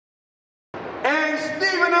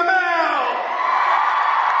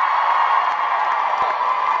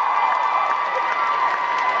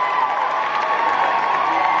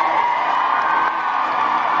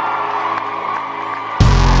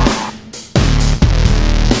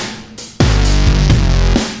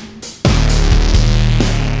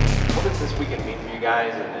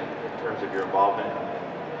guys in terms of your involvement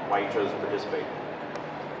and why you chose to participate?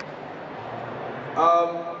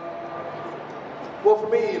 Well, for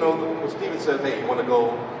me, you know, when Stephen said, hey, you want to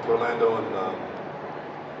go to Orlando and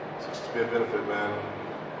it's just to be a benefit, man.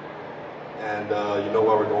 And you know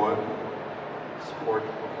where we're going. Support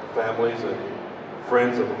the families and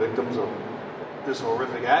friends of the victims of this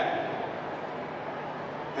horrific act.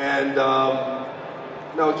 And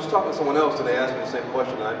no, just talking to someone else today asked me the same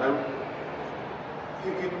question.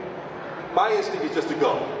 My instinct is just to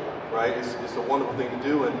go, right? It's a wonderful thing to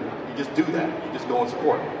do, and you just do that. You just go and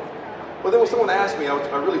support. But then when someone asked me,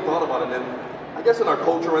 I really thought about it, and I guess in our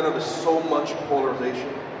culture right now, there's so much polarization,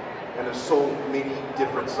 and there's so many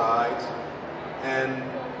different sides, and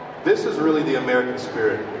this is really the American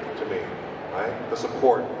spirit to me, right? The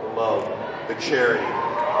support, the love, the charity,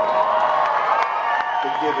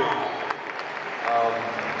 the giving.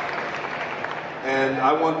 And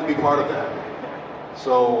I wanted to be part of that.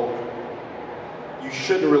 So you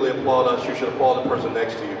shouldn't really applaud us, you should applaud the person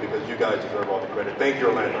next to you because you guys deserve all the credit. Thank you,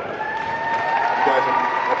 Orlando. You guys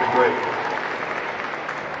have been great.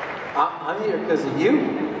 I'm here because of you.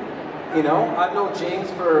 You know, I've known James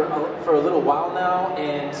for a little while now,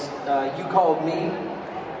 and you called me,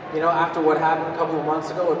 you know, after what happened a couple of months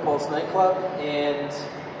ago at Pulse nightclub, and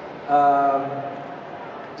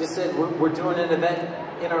just said, we're doing an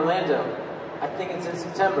event in Orlando. I think it's in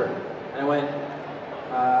September. And I went,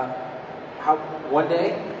 how, one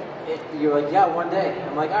day? You're like, yeah, one day.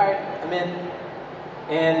 I'm like, all right, I'm in.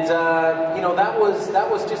 And, you know, that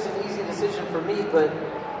was just an easy decision for me, but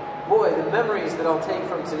boy, the memories that I'll take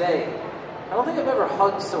from today. I don't think I've ever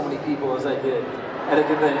hugged so many people as I did at a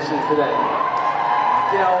convention today.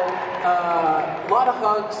 You know, a lot of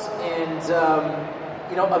hugs, and,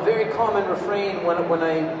 you know, a very common refrain when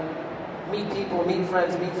I meet people, meet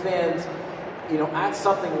friends, meet fans, you know, at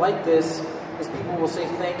something like this, is people will say,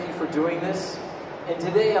 thank you for doing this. And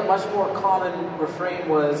today, a much more common refrain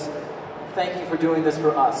was, thank you for doing this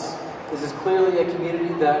for us. This is clearly a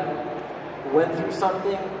community that went through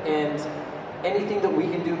something, and anything that we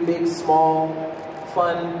can do, big, small,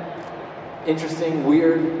 fun, interesting,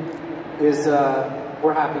 weird, is,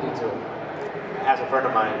 we're happy to do it. As a friend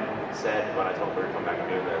of mine said when I told him we were coming back and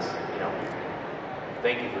do this, you know,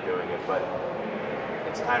 thank you for doing it, but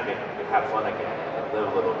it's time to have fun again and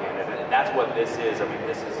live a little again. And that's what this is. I mean,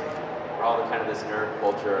 this is, we're all kind of this nerd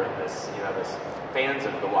culture and this, you know, this fans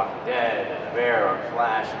of The Walking Dead and Bear and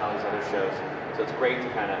Flash and all these other shows. So it's great to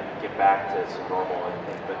kind of get back to some normal,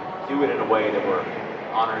 but do it in a way that we're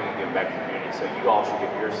honoring and giving back to the community. So you all should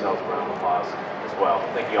give yourselves a round of applause as well.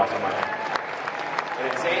 Thank you all so much.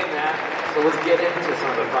 And in saying that, so let's get into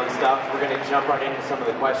some of the fun stuff. We're going to jump right into some of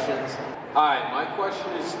the questions. Hi, my question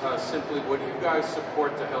is simply, what do you guys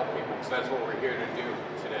support to help people? Because that's what we're here to do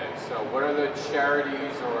today. So what are the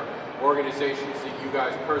charities or organizations that you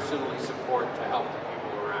guys personally support to help the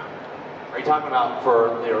people around? Are you talking about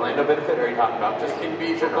for the Orlando benefit, or are you talking about just It can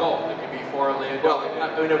be for both. It can be for Orlando. Well,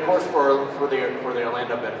 I mean, of course, for the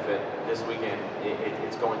Orlando benefit this weekend,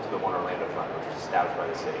 it's going to the One Orlando Fund, which is established by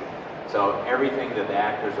the city. So everything that the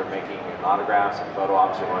actors are making, and autographs and photo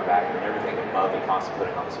ops are going back, and everything above the cost of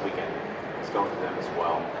putting on this weekend is going to them as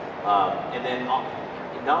well. And then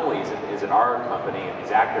not only is it our company and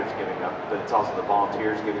these actors giving them, but it's also the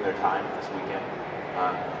volunteers giving their time this weekend.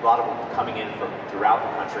 A lot of them coming in from throughout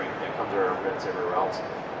the country that come to our events everywhere else.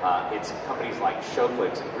 It's companies like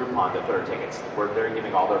Showclix and Groupon that put our tickets, where they're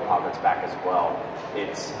giving all their profits back as well.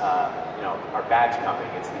 It's you know, our badge company,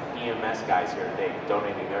 it's the EMS guys here today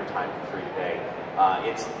donating their time for free today.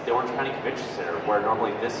 It's the Orange County Convention Center, where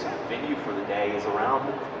normally this venue for the day is around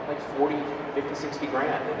like 40, 50, 60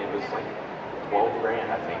 grand, and it was like 12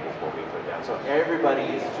 grand, I think, is what we put down. So everybody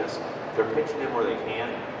is just, they're pitching in where they can.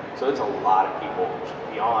 So it's a lot of people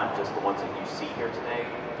beyond just the ones that you see here today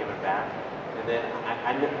giving back. And then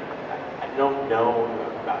I don't know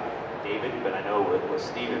about David, but I know with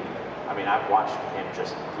Stephen, I mean, I've watched him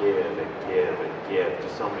just give and give and give to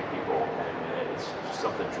so many people, and it's just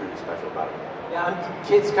something truly special about it. Yeah,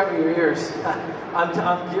 kids, cover your ears. I'm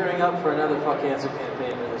gearing up for another Fuck Cancer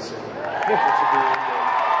campaign really soon.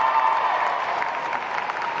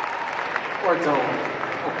 Or don't.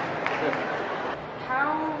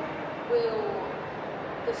 How will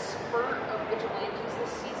the spurt of vigilantes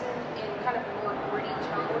this season in kind of a more gritty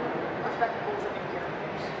tone affect both of your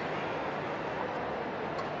characters?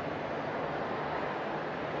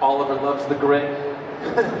 Oliver loves the grit.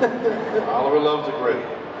 Oliver loves the grit.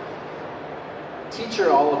 Teacher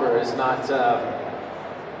Oliver is not,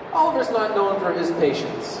 Oliver's not known for his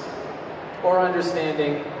patience, or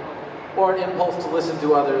understanding, or an impulse to listen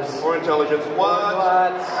to others. Or intelligence.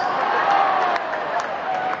 What?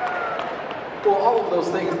 Well, all of those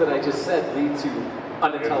things that I just said lead to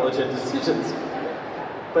unintelligent decisions.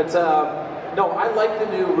 But no, I like the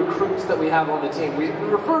new recruits that we have on the team. We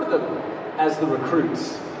refer to them as the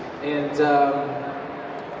recruits. And,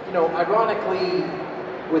 you know, ironically,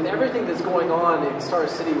 with everything that's going on in Star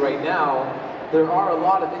City right now, there are a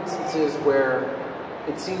lot of instances where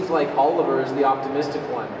it seems like Oliver is the optimistic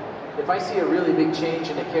one. If I see a really big change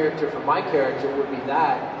in a character for my character, it would be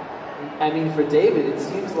that. I mean, for David, it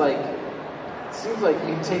seems like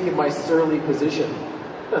you've taken my surly position.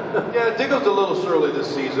 Yeah, Diggo's a little surly this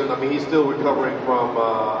season. I mean, he's still recovering from,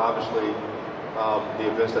 obviously, the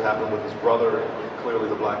events that happened with his brother, clearly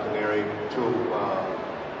the Black Canary, two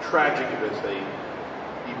tragic events that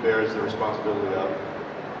he bears the responsibility of.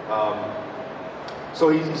 So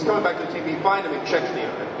he's coming back to the team. We find him in Chechnya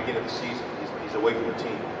at the beginning of the season. He's away from the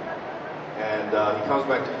team. And he comes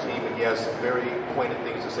back to the team and he has some very pointed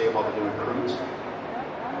things to say about the new recruits.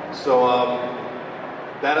 So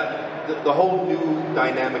the whole new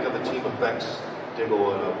dynamic of the team affects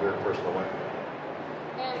Diggle in a very personal way.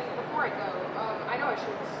 And before I go, I know I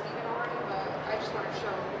showed Stephen already, but I just want to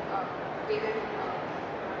show David.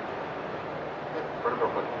 Real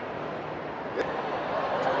quick.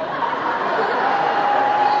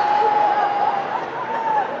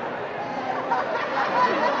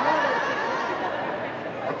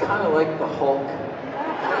 I kind of like the Hulk.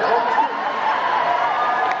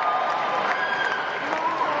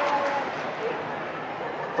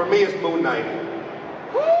 For me, it's Moon Knight.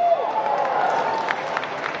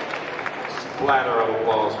 Splatter of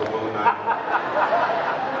applause for Moon Knight.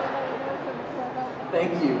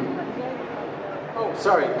 Thank you. Oh,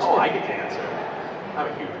 sorry. Oh, I get to answer. I'm a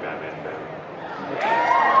huge Batman fan.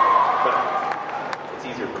 But it's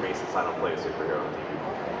easier for me since I don't play a superhero on TV.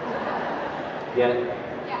 Yeah.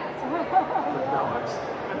 Yes. No, I'm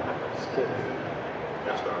just kidding.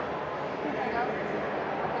 Yes, sir.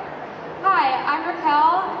 Hi, I'm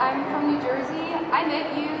Raquel. I'm from New Jersey. I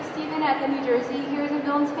met you, Stephen, at the New Jersey Heroes and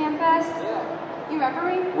Villains Fan Fest. Yeah. You remember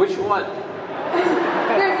me? Which one?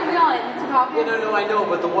 Heroes and Villains, Caucus. No, I know,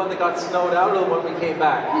 but the one that got snowed out or the one we came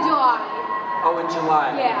back? In July. Oh, in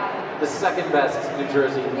July. Yeah. The second best New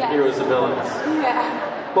Jersey Yes. Heroes and Villains.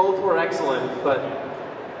 Yeah. Both were excellent, but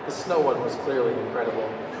the snow one was clearly incredible.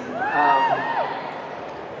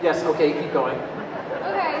 Yes, okay, keep going.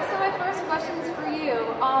 Okay, so my first question's for you.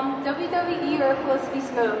 WWE or Felicity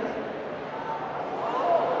Smoke?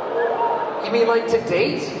 You mean like to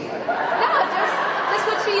date? No, just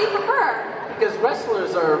which do you prefer? Because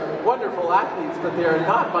wrestlers are wonderful athletes, but they are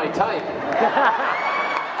not my type.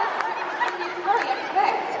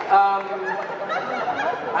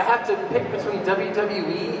 I have to pick between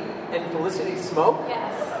WWE and Felicity Smoke?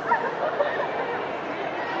 Yes.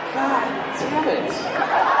 God damn it.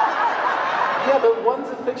 Yeah, but one's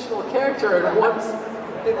a fictional character and one's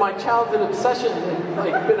been my childhood obsession and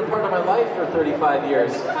like been a part of my life for 35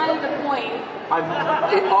 years. It's kind of the point.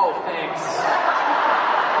 Oh, thanks.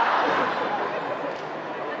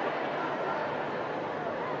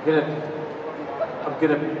 I'm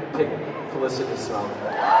gonna pick Felicity Smoke.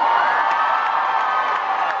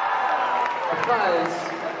 Because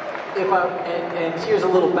and here's a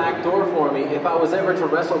little back door for me, if I was ever to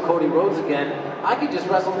wrestle Cody Rhodes again, I could just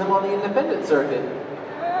wrestle him on the independent circuit.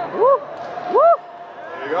 Woo! Woo!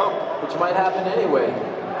 There you go. Which might happen anyway.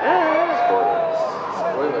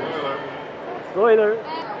 Spoilers. Spoiler.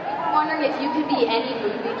 And we were wondering if you could be any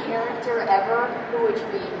movie character ever, who would you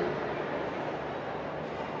be?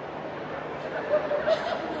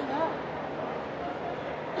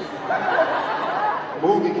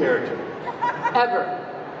 Movie character. Ever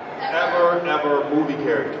movie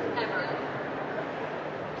character.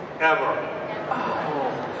 Ever.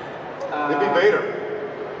 It'd be Vader.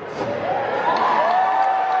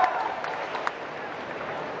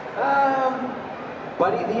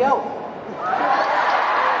 Buddy the Elf.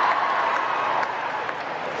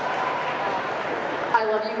 I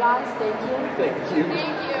love you guys. Thank you. Thank you.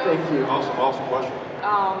 Thank you. Awesome question.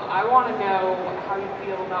 I want to know how you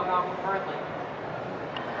feel about Malcolm Merlin.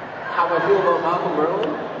 How I feel about Malcolm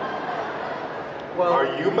Merlin? Well, are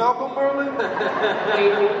you Malcolm Merlin?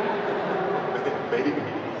 Maybe.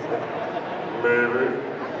 Maybe.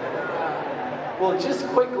 Well, just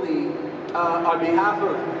quickly, on behalf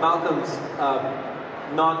of Malcolm's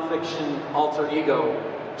non-fiction alter ego,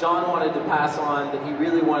 John wanted to pass on that he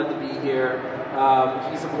really wanted to be here.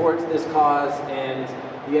 He supports this cause and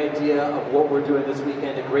the idea of what we're doing this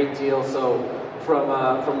weekend a great deal. So from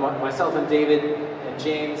myself and David and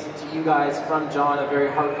James to you guys, from John, a very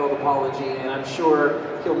heartfelt apology, and I'm sure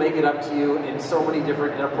he'll make it up to you in so many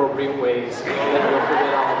different inappropriate ways that you'll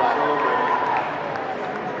forget all about it.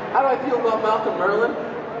 How do I feel about Malcolm Merlin?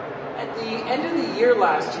 At the end of the year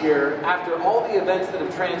last year, after all the events that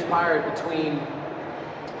have transpired between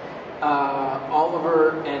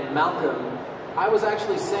Oliver and Malcolm, I was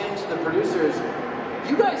actually saying to the producers,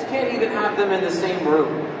 you guys can't even have them in the same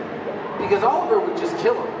room. Because Oliver would just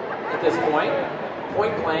kill him at this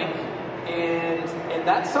point blank. And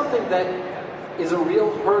that's something that is a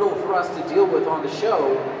real hurdle for us to deal with on the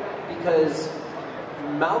show, because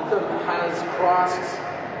Malcolm has crossed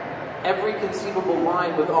every conceivable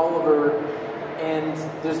line with Oliver, and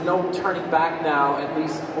there's no turning back now, at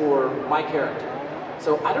least for my character.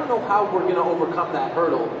 So I don't know how we're going to overcome that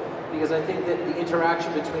hurdle, because I think that the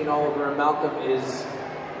interaction between Oliver and Malcolm is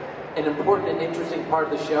an important and interesting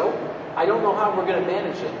part of the show. I don't know how we're going to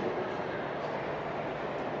manage it.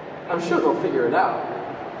 I'm sure they'll figure it out.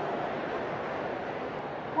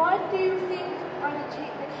 What do you think are the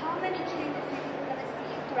changes, like how many changes do you think we're going to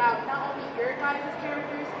see throughout not only your guys'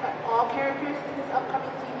 characters, but all characters in this upcoming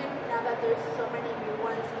season, now that there's so many new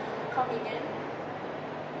ones coming in?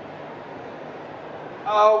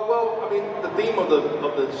 Well, I mean, the theme of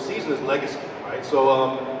the season is legacy, right?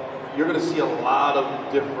 So you're going to see a lot of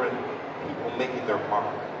different people making their mark,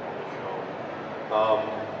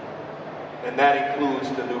 and that includes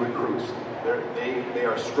the new recruits. They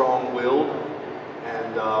are strong-willed,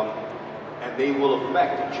 and they will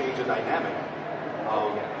affect and change the dynamic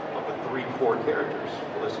of the three core characters,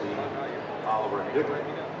 Felicity, Oliver, and Dick.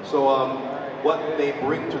 So what they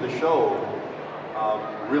bring to the show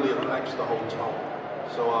really affects the whole tone.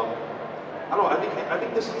 So I don't know. I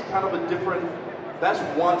think this is kind of a different. That's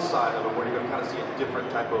one side of it where you're going to kind of see a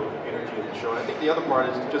different type of energy in the show. And I think the other part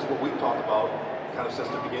is just what we've talked about kind of since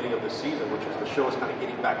the beginning of this season, which is the show is kind of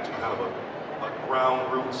getting back to kind of a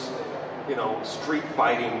ground roots, street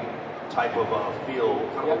fighting type of feel,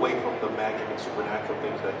 kind of away from the magic and supernatural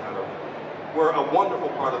things that kind of were a wonderful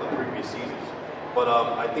part of the previous seasons. But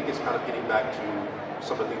I think it's kind of getting back to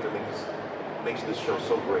some of the things that makes this show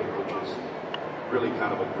so great, which is really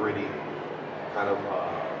kind of a gritty, kind of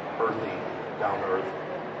earthy, down-to-earth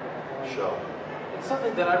show. It's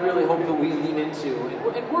something that I really hope that we lean into, and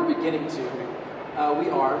we're beginning to.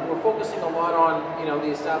 We're focusing a lot on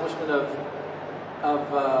the establishment of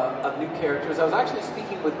new characters. I was actually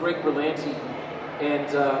speaking with Greg Berlanti,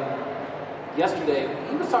 and yesterday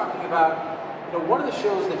he was talking about one of the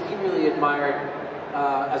shows that he really admired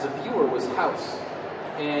as a viewer was House,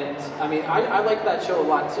 and I mean I like that show a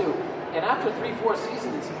lot too. And after 3-4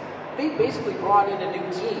 seasons, they basically brought in a new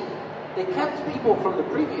team. They kept people from the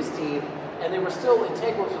previous team, and they were still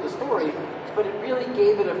integral to the story, but it really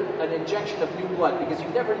gave it an injection of new blood, because you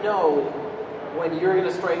never know when you're going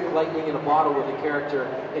to strike lightning in a bottle with a character,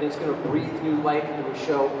 and it's going to breathe new life into a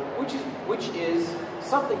show, which is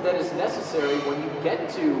something that is necessary when you get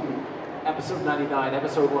to episode 99,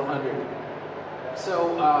 episode 100.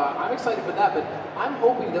 So I'm excited for that, but I'm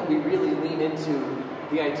hoping that we really lean into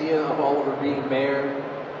the idea of Oliver being mayor,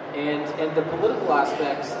 and the political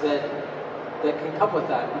aspects that can come with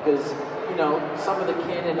that, because some of the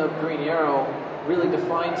canon of Green Arrow really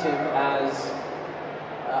defines him as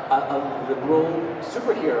a liberal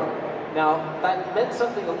superhero. Now that meant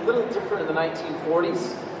something a little different in the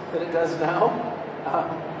 1940s than it does now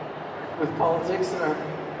with politics in our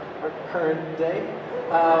current day.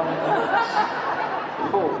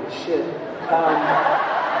 Holy shit.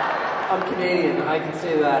 I'm Canadian, I can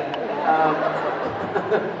say that.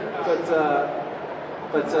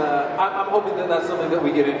 But I'm hoping that that's something that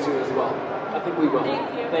we get into as well. I think we will.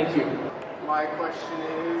 Thank you. My question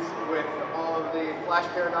is, with all of the Flash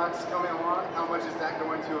Paradox coming along, how much is that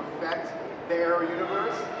going to affect the Arrow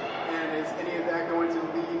universe? And is any of that going to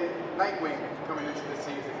lead Nightwing coming into the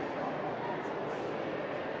season?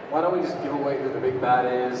 Why don't we just give away who the big bad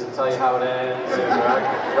is and tell you how it ends and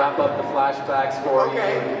wrap up the flashbacks for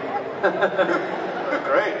you?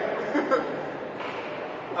 Great.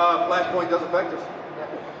 Flashpoint does affect us.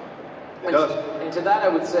 It does. And to that I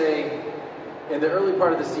would say, in the early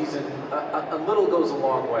part of the season, a little goes a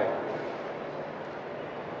long way.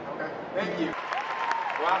 Okay, thank you.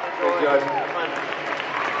 Thanks, guys.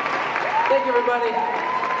 Thank you, everybody.